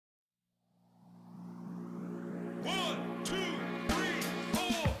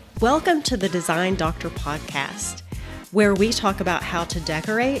Welcome to the Design Doctor podcast, where we talk about how to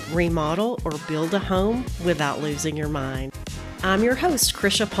decorate, remodel, or build a home without losing your mind. I'm your host,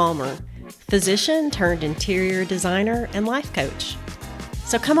 Krisha Palmer, physician turned interior designer and life coach.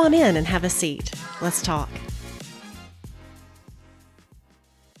 So come on in and have a seat. Let's talk.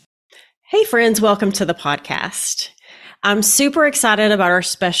 Hey friends, welcome to the podcast. I'm super excited about our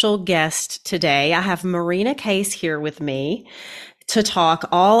special guest today. I have Marina Case here with me to talk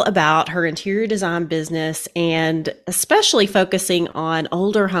all about her interior design business and especially focusing on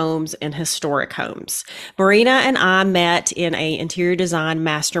older homes and historic homes. Marina and I met in an interior design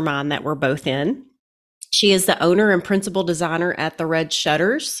mastermind that we're both in. She is the owner and principal designer at the Red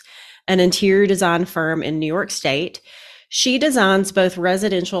Shutters, an interior design firm in New York State. She designs both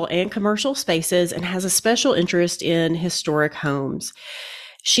residential and commercial spaces and has a special interest in historic homes.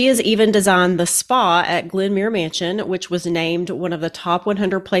 She has even designed the spa at Glenmere Mansion, which was named one of the top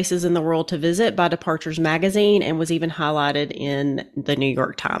 100 places in the world to visit by Departures magazine and was even highlighted in the New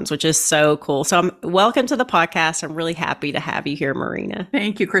York Times, which is so cool. So welcome to the podcast. I'm really happy to have you here, Marina.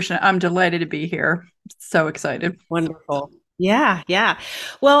 Thank you, Krishna. I'm delighted to be here. So excited. Wonderful. Yeah.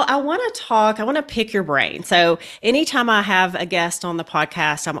 Well, I want to pick your brain. So anytime I have a guest on the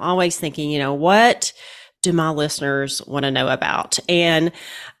podcast, I'm always thinking, what do my listeners want to know about? And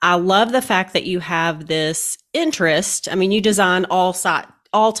I love the fact that you have this interest. I mean, you design all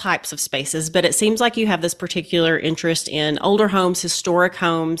types of spaces, but it seems like you have this particular interest in older homes, historic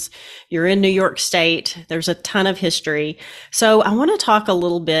homes. You're in New York State. There's a ton of history. So I want to talk a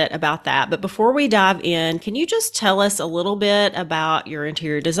little bit about that. But before we dive in, can you just tell us a little bit about your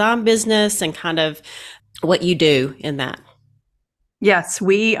interior design business and kind of what you do in that? Yes,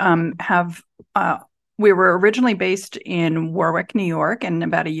 we we were originally based in Warwick, New York, and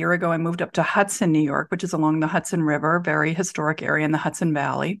about a year ago I moved up to Hudson, New York, which is along the Hudson River, very historic area in the Hudson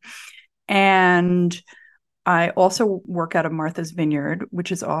Valley. And I also work out of Martha's Vineyard,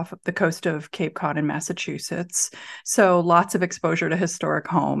 which is off the coast of Cape Cod in Massachusetts. So lots of exposure to historic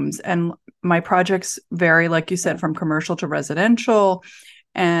homes. And my projects vary, like you said, from commercial to residential.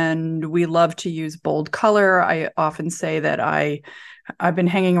 And we love to use bold color. I often say that I've been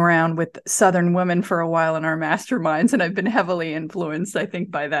hanging around with Southern women for a while in our masterminds, and I've been heavily influenced, I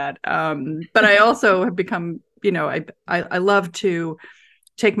think, by that. But I also have become, I love to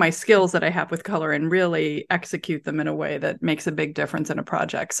take my skills that I have with color and really execute them in a way that makes a big difference in a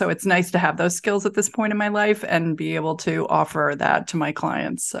project. So it's nice to have those skills at this point in my life and be able to offer that to my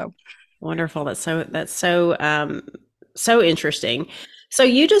clients. So wonderful. That's so interesting. So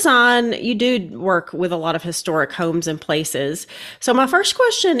you do work with a lot of historic homes and places. So my first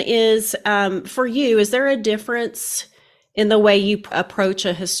question is, for you, is there a difference in the way you approach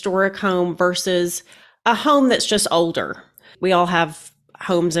a historic home versus a home that's just older? We all have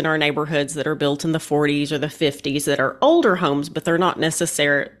homes in our neighborhoods that are built in the 40s or the 50s that are older homes, but they're not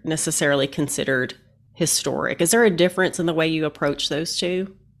necessarily considered historic. Is there a difference in the way you approach those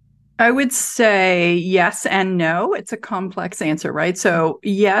two? I would say yes and no. It's a complex answer, right? So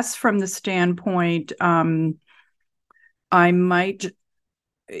yes, from the standpoint, I might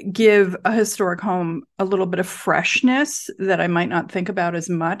give a historic home a little bit of freshness that I might not think about as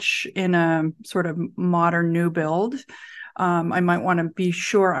much in a sort of modern new build. I might want to be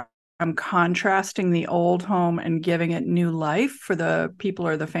sure I'm contrasting the old home and giving it new life for the people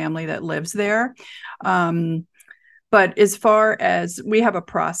or the family that lives there. But as far as we have a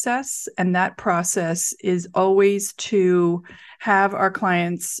process, and that process is always to have our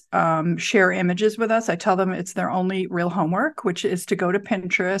clients share images with us. I tell them it's their only real homework, which is to go to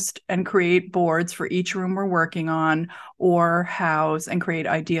Pinterest and create boards for each room we're working on, or house and create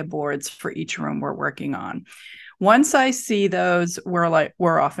idea boards for each room we're working on. Once I see those, we're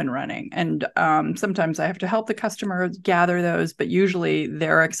off and running. And sometimes I have to help the customer gather those, but usually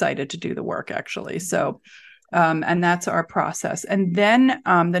they're excited to do the work, actually. So and that's our process. And then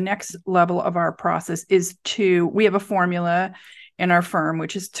the next level of our process is we have a formula in our firm,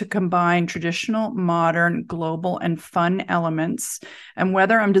 which is to combine traditional, modern, global, and fun elements. And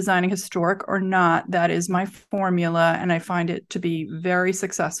whether I'm designing historic or not, that is my formula. And I find it to be very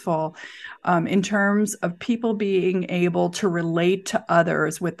successful in terms of people being able to relate to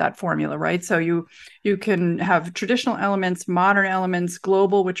others with that formula, right? So you can have traditional elements, modern elements,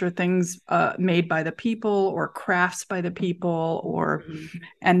 global, which are things made by the people or crafts by the people,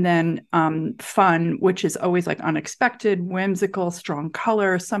 and then fun, which is always like unexpected, whimsical, strong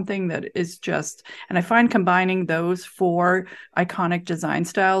color, something that is just, and I find combining those four iconic design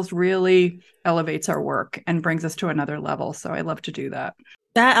styles really elevates our work and brings us to another level. So I love to do that.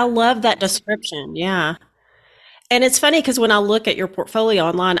 I love that description. Yeah. And it's funny because when I look at your portfolio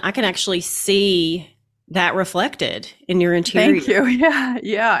online, I can actually see that reflected in your interior. Thank you. Yeah,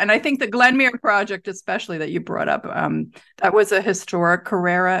 yeah. And I think the Glenmere project, especially that you brought up, that was a historic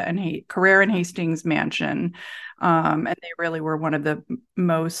Carrera and Hastings mansion, and they really were one of the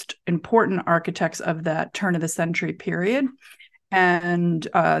most important architects of that turn of the century period. And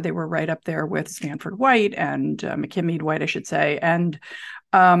they were right up there with Stanford White and McKim White, I should say,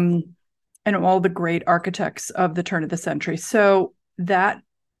 um, and all the great architects of the turn of the century. So that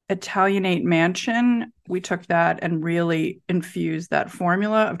Italianate mansion, we took that and really infused that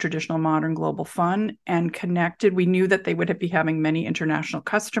formula of traditional, modern, global fun and connected. We knew that they would be having many international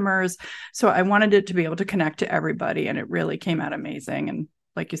customers. So I wanted it to be able to connect to everybody, and it really came out amazing. And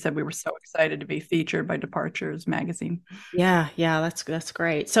like you said, we were so excited to be featured by Departures magazine. Yeah, yeah, that's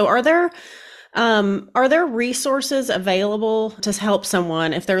great. So are there resources available to help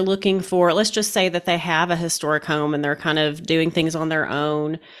someone if they're looking for, let's just say that they have a historic home and they're kind of doing things on their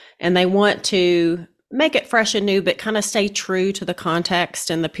own and they want to make it fresh and new, but kind of stay true to the context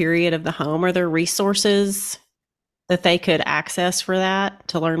and the period of the home? Are there resources that they could access for that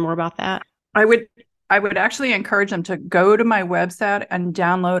to learn more about that? I would I would actually encourage them to go to my website and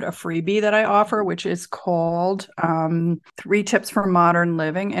download a freebie that I offer, which is called 3 Tips for Modern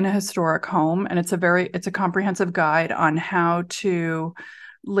Living in a Historic Home. And it's a comprehensive guide on how to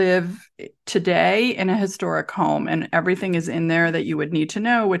live today in a historic home. And everything is in there that you would need to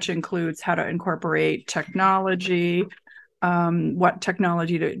know, which includes how to incorporate technology, what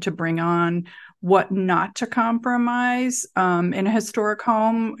technology to bring on, what not to compromise in a historic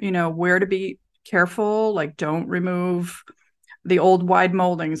home, where to be careful, like don't remove the old wide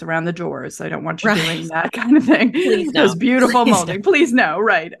moldings around the doors. I don't want you doing Right. that kind of thing. Please Those no. beautiful Please molding, please no,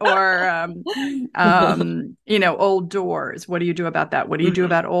 right? Or no. old doors. What do you do about that? What do you do Mhm.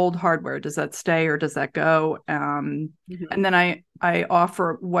 about old hardware? Does that stay or does that go? Mhm. And then I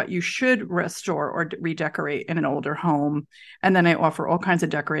offer what you should restore or redecorate in an older home, and then I offer all kinds of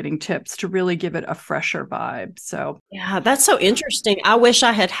decorating tips to really give it a fresher vibe. So Yeah, that's so interesting. I wish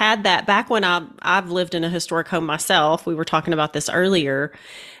I had had that back when I've lived in a historic home myself. We were talking about this earlier,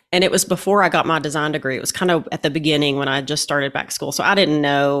 and it was before I got my design degree. It was kind of at the beginning when I just started back school. So I didn't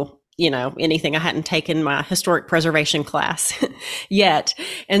know, anything. I hadn't taken my historic preservation class yet.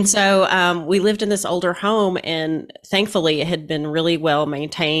 And so we lived in this older home, and thankfully it had been really well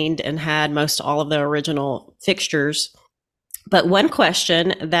maintained and had most all of the original fixtures. But one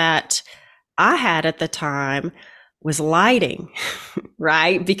question that I had at the time was lighting,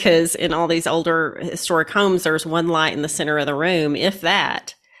 right? Because in all these older historic homes, there's one light in the center of the room, if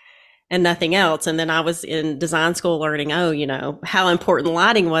that, and nothing else. And then I was in design school learning, how important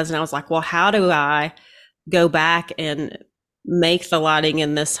lighting was. And I was like, well, how do I go back and make the lighting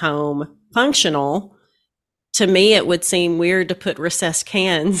in this home functional? To me, it would seem weird to put recessed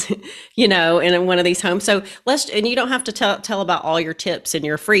cans, in one of these homes. So and you don't have to tell about all your tips in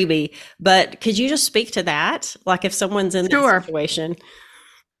your freebie, but could you just speak to that? Like if someone's in that sure. situation.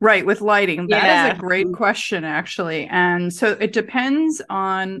 Right, with lighting. That is a Yeah. great question, actually. And so it depends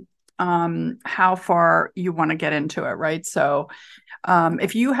on how far you want to get into it, right? So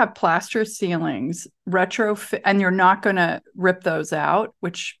if you have plaster ceilings, retrofit, and you're not going to rip those out,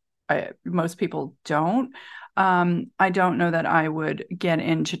 which most people don't, I don't know that I would get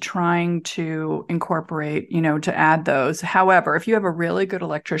into trying to incorporate, to add those. However, if you have a really good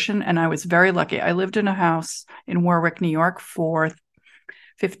electrician, and I was very lucky, I lived in a house in Warwick, New York for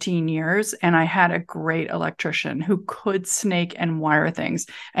 15 years, and I had a great electrician who could snake and wire things.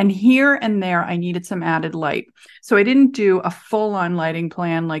 And here and there, I needed some added light. So I didn't do a full on lighting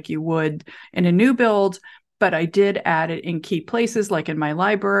plan like you would in a new build, but I did add it in key places, like in my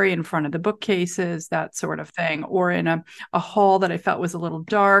library, in front of the bookcases, that sort of thing, or in a hall that I felt was a little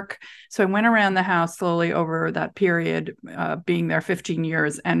dark. So I went around the house slowly over that period, being there 15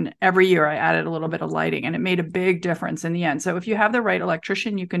 years. And every year I added a little bit of lighting, and it made a big difference in the end. So if you have the right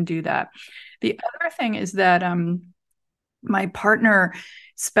electrician, you can do that. The other thing is that my partner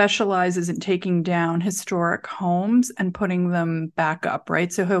specializes in taking down historic homes and putting them back up,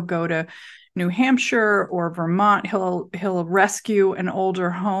 right? So he'll go to New Hampshire or Vermont. He'll rescue an older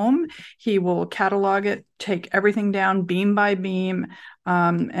home. He will catalog it, take everything down beam by beam.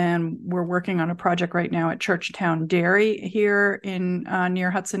 And we're working on a project right now at Churchtown Dairy here in near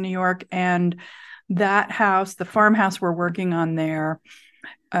Hudson, New York. And that house, the farmhouse we're working on there,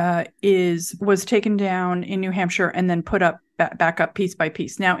 was taken down in New Hampshire and then put up back up piece by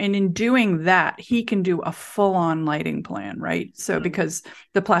piece. Now, in doing that, he can do a full-on lighting plan, right? So because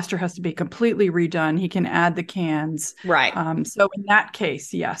the plaster has to be completely redone, he can add the cans. Right. So in that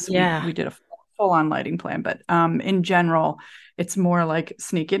case, yes, we Yeah. did a full-on lighting plan, but in general, it's more like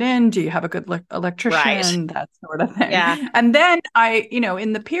sneak it in. Do you have a good Right. electrician? That sort of thing. Yeah. And then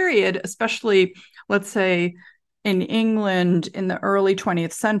in the period, especially, let's say in England in the early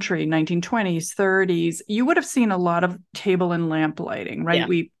 20th century, 1920s, 30s, you would have seen a lot of table and lamp lighting, right?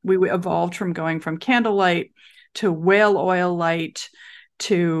 Yeah. We evolved from going from candlelight to whale oil light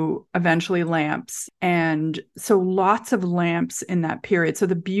to eventually lamps. And so lots of lamps in that period. So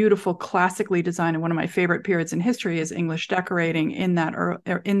the beautiful classically designed, and one of my favorite periods in history is English decorating in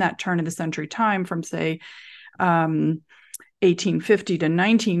that turn of the century time from, say, 1850 to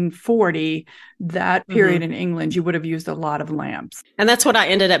 1940, that period in England, you would have used a lot of lamps. And that's what I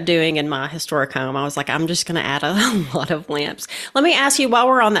ended up doing in my historic home. I was like, I'm just going to add a lot of lamps. Let me ask you, while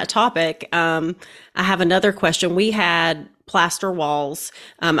we're on that topic, I have another question. We had plaster walls.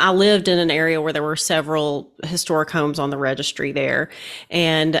 I lived in an area where there were several historic homes on the registry there,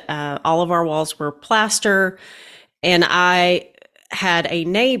 and all of our walls were plaster. And I had a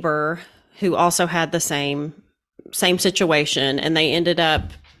neighbor who also had the same situation, and they ended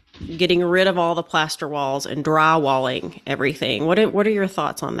up getting rid of all the plaster walls and drywalling everything. What are your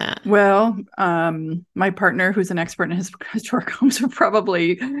thoughts on that? Well, my partner, who's an expert in historic homes, would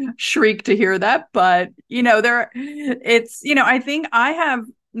probably shriek to hear that. But I think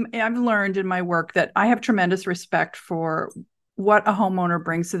I've learned in my work that I have tremendous respect for what a homeowner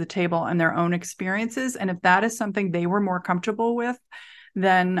brings to the table and their own experiences. And if that is something they were more comfortable with,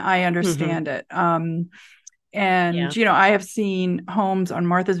 then I understand it. Yeah. I have seen homes on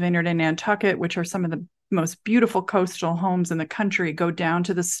Martha's Vineyard in Nantucket, which are some of the most beautiful coastal homes in the country, go down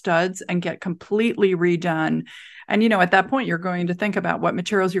to the studs and get completely redone. And, at that point, you're going to think about what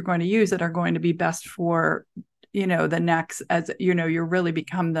materials you're going to use that are going to be best for, the next, as, you really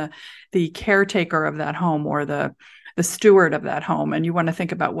become the caretaker of that home, or the steward of that home. And you want to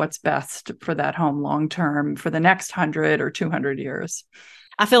think about what's best for that home long term for the next 100 or 200 years.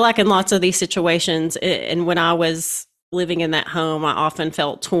 I feel like in lots of these situations, and when I was living in that home, I often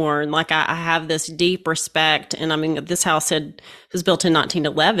felt torn. Like I have this deep respect. And I mean, this house was built in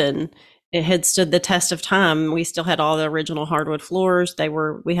 1911. It had stood the test of time. We still had all the original hardwood floors.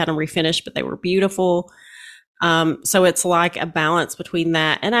 We had them refinished, but they were beautiful. So it's like a balance between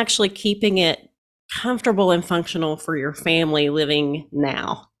that and actually keeping it comfortable and functional for your family living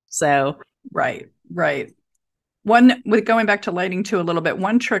now. So, right. With going back to lighting too a little bit,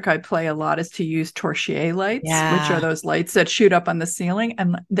 one trick I play a lot is to use torchlight lights, which are those lights that shoot up on the ceiling,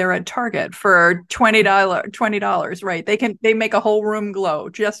 and they're at Target for $20, right? They make a whole room glow,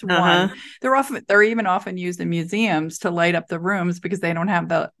 just one. They're even often used in museums to light up the rooms because they don't have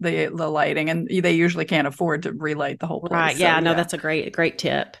the lighting, and they usually can't afford to relight the whole place. Right. Yeah, no, that's a great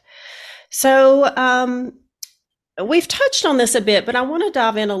tip. So, we've touched on this a bit, but I want to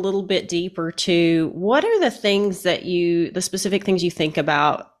dive in a little bit deeper to what are the specific things you think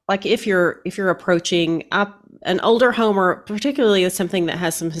about, like if you're approaching an older home, or particularly something that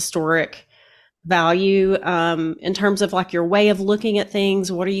has some historic value, in terms of like your way of looking at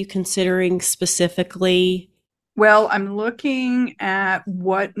things. What are you considering specifically? Well, I'm looking at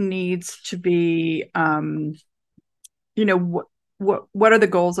what needs to be, what are the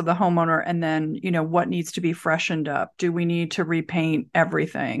goals of the homeowner, and then what needs to be freshened up. Do we need to repaint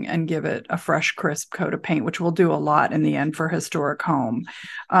everything and give it a fresh, crisp coat of paint, which we'll do a lot in the end for historic home.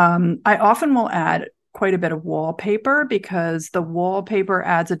 I often will add quite a bit of wallpaper, because the wallpaper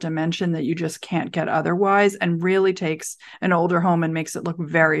adds a dimension that you just can't get otherwise, and really takes an older home and makes it look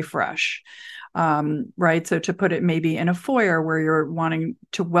very fresh. Right. So to put it maybe in a foyer where you're wanting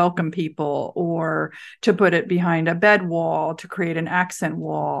to welcome people, or to put it behind a bed wall to create an accent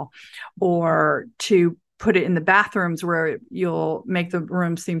wall, or to put it in the bathrooms where you'll make the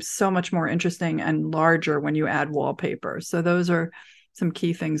room seem so much more interesting and larger when you add wallpaper. So those are some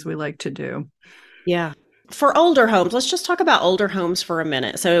key things we like to do. Yeah. For older homes, let's just talk about older homes for a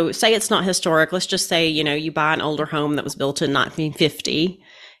minute. So say it's not historic. Let's just say, you buy an older home that was built in 1950.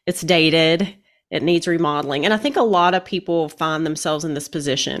 It's dated. It needs remodeling. And I think a lot of people find themselves in this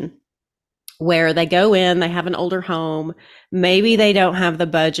position where they go in, they have an older home. Maybe they don't have the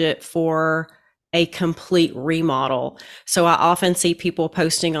budget for a complete remodel. So I often see people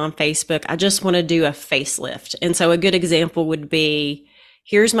posting on Facebook, I just want to do a facelift. And so a good example would be,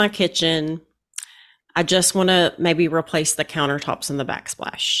 here's my kitchen. I just want to maybe replace the countertops and the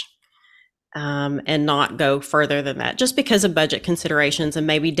backsplash. And not go further than that, just because of budget considerations. And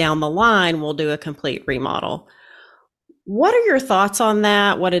maybe down the line, we'll do a complete remodel. What are your thoughts on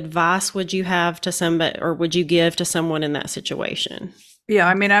that? What advice would you have to somebody, or would you give to someone in that situation? Yeah,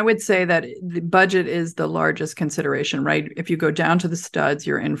 I mean, I would say that the budget is the largest consideration, right? If you go down to the studs,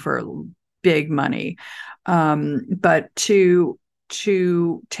 you're in for big money. But to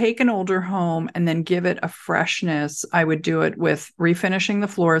take an older home and then give it a freshness, I would do it with refinishing the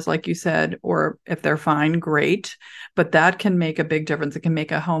floors, like you said, or if they're fine, great. But that can make a big difference. It can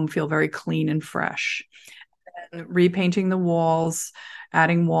make a home feel very clean and fresh. And repainting the walls,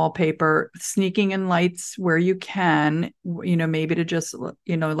 adding wallpaper, sneaking in lights where you can, maybe to just,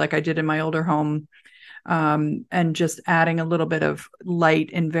 like I did in my older home, and just adding a little bit of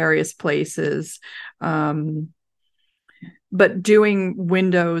light in various places. But doing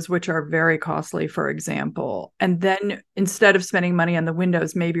windows, which are very costly, for example, and then instead of spending money on the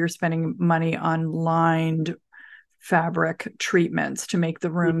windows, maybe you're spending money on lined fabric treatments to make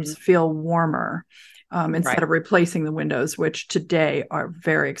the rooms feel warmer. Instead Right. of replacing the windows, which today are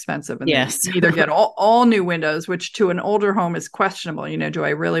very expensive. And then you Yes. can either get all new windows, which to an older home is questionable. Do I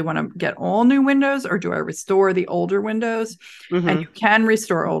really want to get all new windows, or do I restore the older windows? And you Hmm. can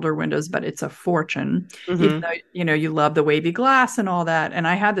restore older windows, but it's a fortune, even Hmm. though, you love the wavy glass and all that. And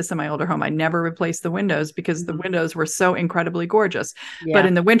I had this in my older home. I never replaced the windows because the Hmm. windows were so incredibly gorgeous. But Yeah.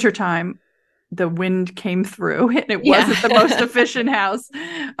 in the wintertime, the wind came through and it Yeah. wasn't the most efficient house,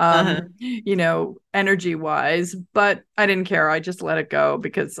 Uh-huh. energy wise, but I didn't care. I just let it go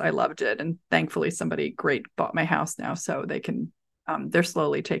because I loved it. And thankfully somebody great bought my house now, so they can, they're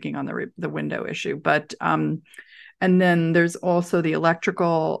slowly taking on the window issue. But, and then there's also the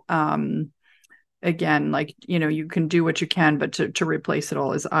electrical, again, like, you can do what you can, but to replace it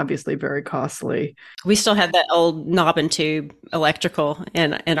all is obviously very costly. We still had that old knob and tube electrical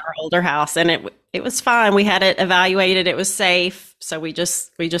in our older house, and it was fine. We had it evaluated; it was safe, so we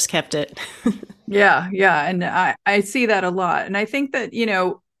just kept it. Yeah, yeah. And I see that a lot. And I think that,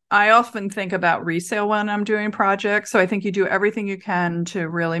 I often think about resale when I'm doing projects. So I think you do everything you can to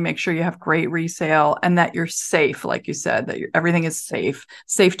really make sure you have great resale and that you're safe, like you said, that everything is safe.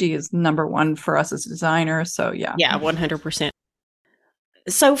 Safety is number one for us as designers. So yeah. Yeah, 100%.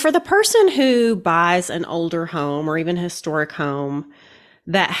 So for the person who buys an older home or even historic home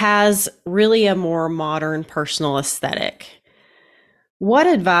that has really a more modern personal aesthetic, what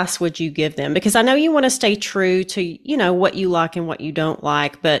advice would you give them? Because I know you want to stay true to, what you like and what you don't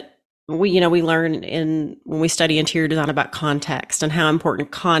like, but we learn when we study interior design about context and how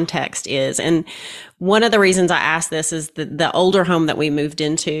important context is. And one of the reasons I asked this is the older home that we moved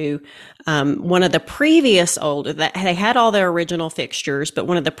into, one of the previous older that they had all their original fixtures, but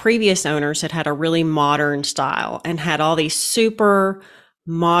one of the previous owners had a really modern style and had all these super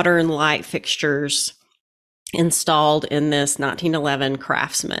modern light fixtures installed in this 1911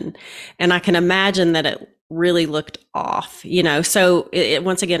 Craftsman. And I can imagine that it really looked off, So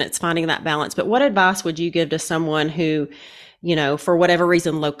once again, it's finding that balance. But what advice would you give to someone who, for whatever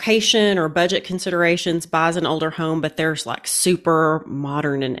reason, location or budget considerations, buys an older home, but there's like super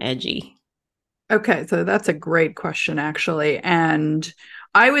modern and edgy? Okay, so that's a great question, actually. And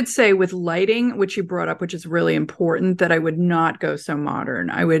I would say with lighting, which you brought up, which is really important, that I would not go so modern.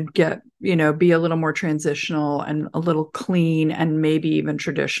 I would be a little more transitional and a little clean and maybe even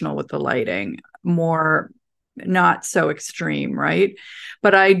traditional with the lighting, more not so extreme, right?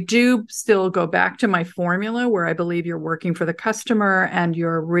 But I do still go back to my formula where I believe you're working for the customer and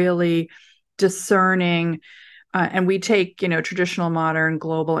you're really discerning, and we take, traditional, modern,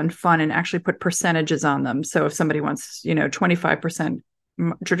 global, and fun and actually put percentages on them. So if somebody wants, 25%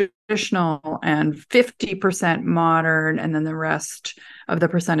 traditional and 50% modern, and then the rest of the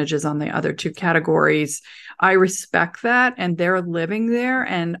percentages on the other two categories, I respect that. And they're living there.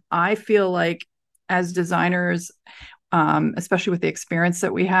 And I feel like as designers, especially with the experience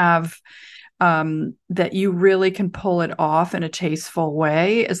that we have, that you really can pull it off in a tasteful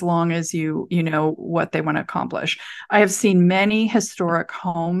way as long as you know what they want to accomplish. I have seen many historic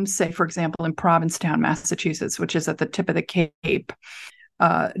homes, say, for example, in Provincetown, Massachusetts, which is at the tip of the Cape,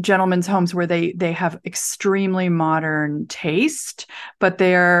 gentlemen's homes where they have extremely modern taste, but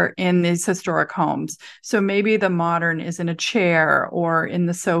they're in these historic homes. So maybe the modern is in a chair or in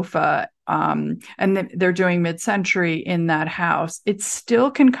the sofa, and they're doing mid-century in that house. It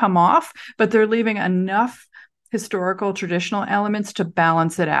still can come off, but they're leaving enough historical traditional elements to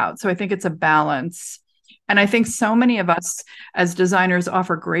balance it out. So I think it's a balance. And I think so many of us as designers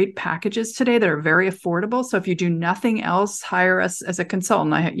offer great packages today that are very affordable. So if you do nothing else, hire us as a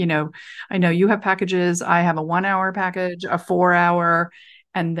consultant. I know you have packages. I have a 1 hour package, a 4 hour,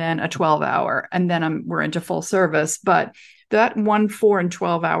 and then a 12 hour. And then we're into full service. But that 1, 4, and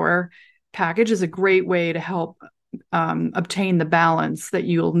 12 hour package is a great way to help obtain the balance that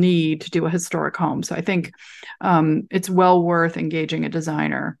you'll need to do a historic home. So I think it's well worth engaging a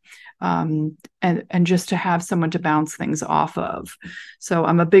designer, and just to have someone to bounce things off of. So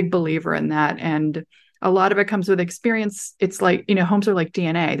I'm a big believer in that. And a lot of it comes with experience. It's like, homes are like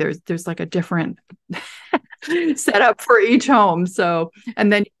DNA. There's like a different setup for each home. So,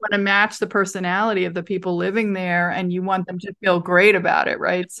 and then you want to match the personality of the people living there, and you want them to feel great about it,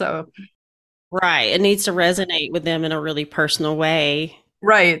 right? So, Right. It needs to resonate with them in a really personal way.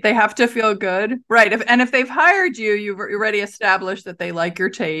 right, they have to feel good, right? If they've hired you, you've already established that they like your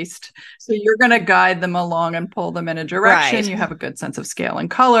taste, so you're going to guide them along and pull them in a direction. Right. You have a good sense of scale and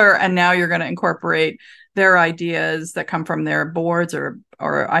color, and now you're going to incorporate their ideas that come from their boards or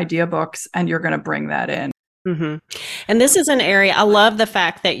idea books, and you're going to bring that in. hmm And this is an area I love the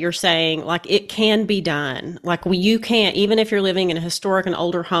fact that you're saying like it can be done. Like you can't, even if you're living in a historic and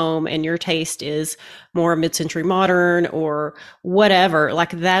older home and your taste is more mid-century modern or whatever,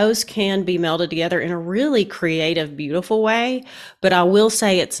 like those can be melded together in a really creative, beautiful way. But I will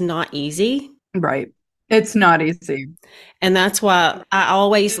say it's not easy. Right. It's not easy. And that's why I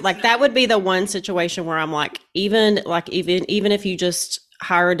always like that would be the one situation where I'm even if you just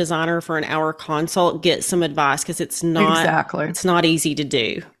hire a designer for an hour consult, get some advice because Exactly. it's not easy to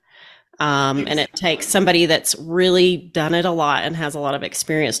do. And it takes somebody that's really done it a lot and has a lot of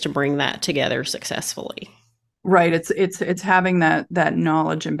experience to bring that together successfully. Right. It's having that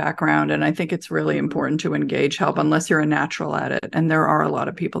knowledge and background. And I think it's really important to engage help unless you're a natural at it. And there are a lot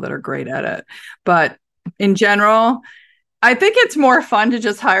of people that are great at it. But in general, I think it's more fun to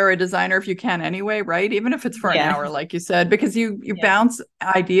just hire a designer if you can anyway, right? Even if it's for an Yeah. hour, like you said, because you bounce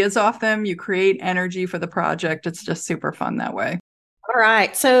ideas off them, you create energy for the project. It's just super fun that way. All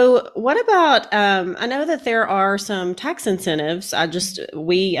right. So, what about? I know that there are some tax incentives.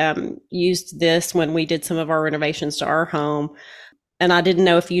 We used this when we did some of our renovations to our home, and I didn't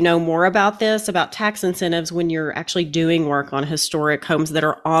know if you know more about this about tax incentives when you're actually doing work on historic homes that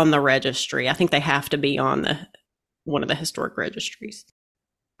are on the registry. I think they have to be on the one of the historic registries.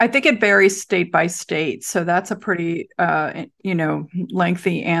 I think it varies state by state. So that's a pretty,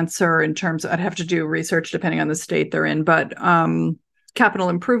 lengthy answer in terms of, I'd have to do research depending on the state they're in. But capital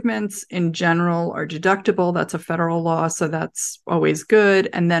improvements in general are deductible. That's a federal law. So that's always good.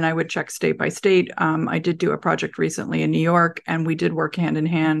 And then I would check state by state. I did do a project recently in New York, and we did work hand in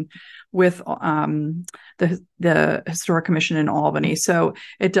hand with the Historic Commission in Albany. So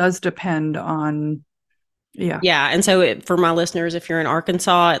it does depend on. Yeah. Yeah. And so for my listeners, if you're in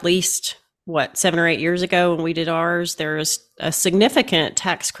Arkansas, at least 7 or 8 years ago when we did ours, there's a significant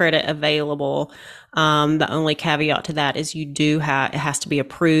tax credit available. The only caveat to that is it has to be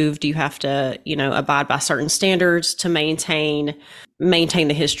approved. You have to, abide by certain standards to maintain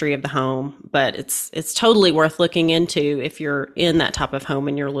the history of the home. But it's totally worth looking into if you're in that type of home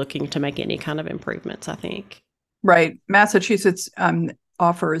and you're looking to make any kind of improvements, I think. Right. Massachusetts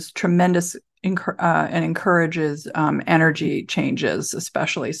offers tremendous and encourages energy changes,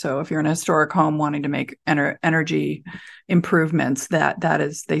 especially. So if you're in a historic home wanting to make energy improvements,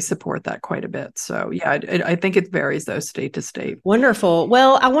 they support that quite a bit. So yeah, I think it varies though state to state. Wonderful.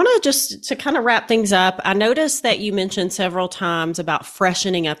 Well, I want to just to kind of wrap things up. I noticed that you mentioned several times about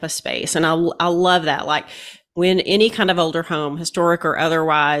freshening up a space, and I love that. Like when any kind of older home, historic or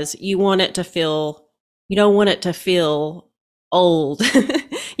otherwise, you don't want it to feel old.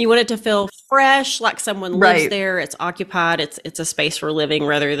 You want it to feel fresh, like someone lives there. It's occupied. It's a space for living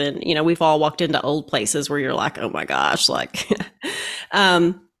rather than, we've all walked into old places where you're like, oh my gosh, like,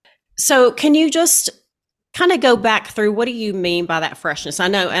 so can you just kind of go back through what do you mean by that freshness? I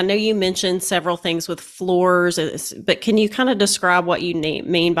know you mentioned several things with floors, but can you kind of describe what you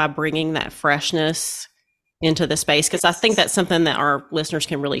mean by bringing that freshness into the space? Because I think that's something that our listeners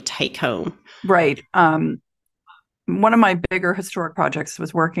can really take home. Right. One of my bigger historic projects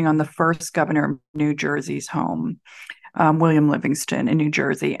was working on the first governor of New Jersey's home, William Livingston in New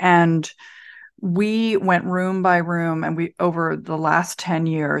Jersey. And we went room by room and we over the last 10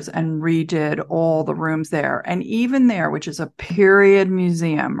 years and redid all the rooms there. And even there, which is a period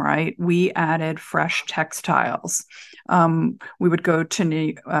museum, right? We added fresh textiles. We would go to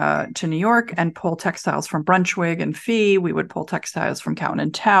New York and pull textiles from Brunswick and Fee. We would pull textiles from Cowan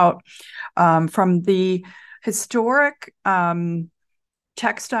and Tout, from the historic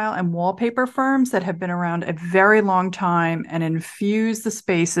textile and wallpaper firms that have been around a very long time and infuse the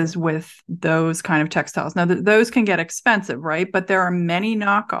spaces with those kind of textiles. Now, those can get expensive, right? But there are many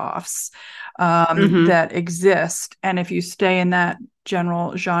knockoffs that exist. And if you stay in that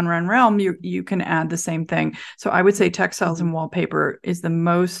general genre and realm, you can add the same thing. So I would say textiles and wallpaper is the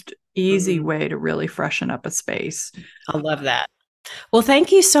most easy way to really freshen up a space. I love that. Well,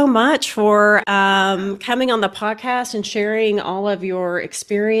 thank you so much for coming on the podcast and sharing all of your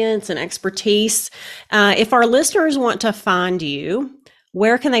experience and expertise. If our listeners want to find you,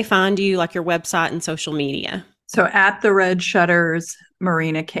 where can they find you, like your website and social media? So at the Red Shutters,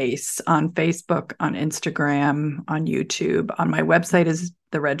 Marina Case on Facebook, on Instagram, on YouTube. On my website is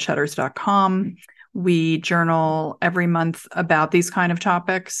theredshutters.com. We journal every month about these kind of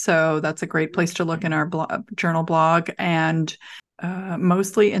topics. So that's a great place to look in our journal blog, and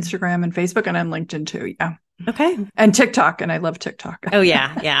mostly Instagram and Facebook, and on LinkedIn too. Yeah. Okay. And TikTok. And I love TikTok. Oh,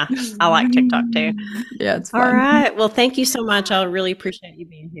 yeah. Yeah. I like TikTok too. Yeah, it's fun. All right. Well, thank you so much. I really appreciate you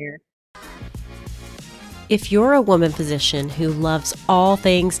being here. If you're a woman physician who loves all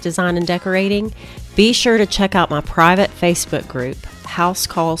things design and decorating, be sure to check out my private Facebook group, House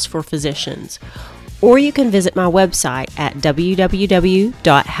Calls for Physicians, or you can visit my website at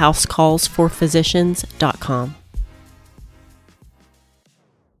www.housecallsforphysicians.com.